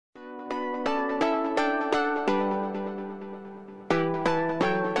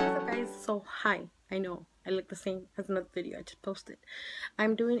So hi, I know I look the same as another video I just posted.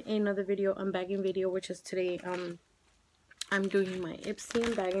 I'm doing another video, unbagging video, which is today. I'm doing my Ipsy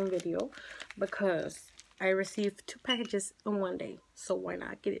unbagging video because I received 2 packages in one day, so why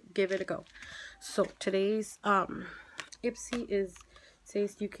not give it a go. So today's Ipsy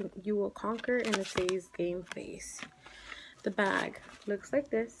says you will conquer, and it says game face. The bag looks like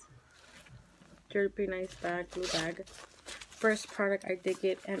this. Pretty nice bag, blue bag. First product I did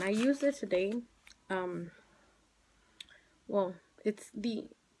get, and I used it today. Well, it's the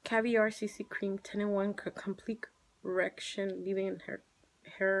Caviar CC Cream 10-in-1 Complete Correction Leave-In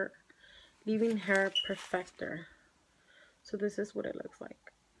Hair Perfector. So this is what it looks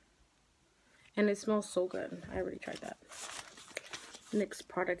like, and it smells so good. I already tried that. Next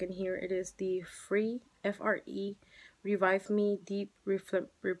product in here, it is the FRE Revive Me Deep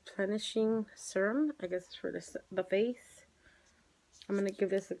Replenishing Serum. I guess it's for the face. I'm gonna give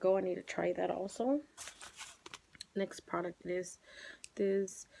this a go. I need to try that also. Next product is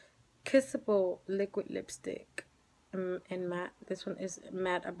this Kissable Liquid Lipstick and matte. This one is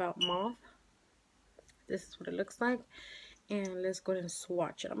Matte About Mauve. This is what it looks like, and let's go ahead and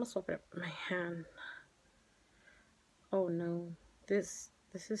swatch it. I'm gonna swap it up with my hand. Oh no, this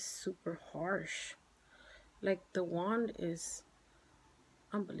is super harsh. Like, the wand is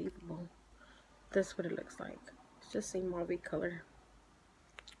unbelievable. That's what it looks like. It's just a mauve color.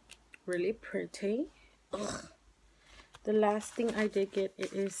 Really pretty. Ugh. The last thing I did get,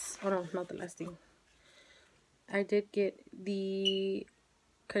 it is, oh no, not the last thing. I did get the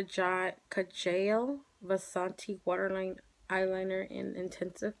Kajal Vasanti Waterline Eyeliner in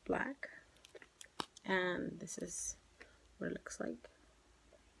Intensive Black. And this is what it looks like.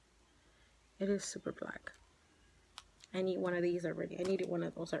 It is super black. I need one of these already. I needed one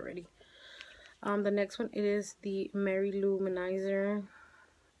of those already. The next one, it is the Mary Luminizer,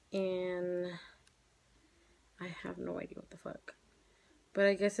 and I have no idea what the fuck, but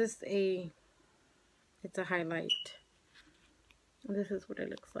I guess it's a highlight. This is what it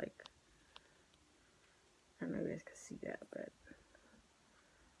looks like. I don't know if you guys can see that, but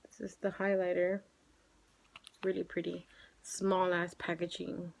this is the highlighter. Really pretty, small ass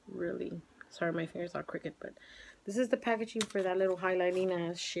packaging. Really sorry, my fingers are crooked, but this is the packaging for that little highlighting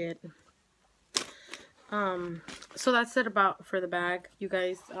ass shit. So that's it for the bag, you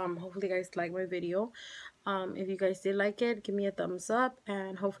guys. Hopefully you guys like my video. If you guys did like it, give me a thumbs up,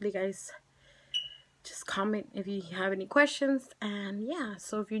 and hopefully you guys just comment if you have any questions. And yeah,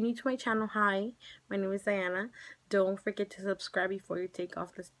 so if you're new to my channel, hi, my name is Diana. Don't forget to subscribe before you click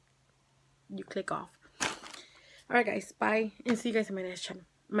off. Alright guys, bye, and see you guys in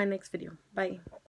my next video. Bye.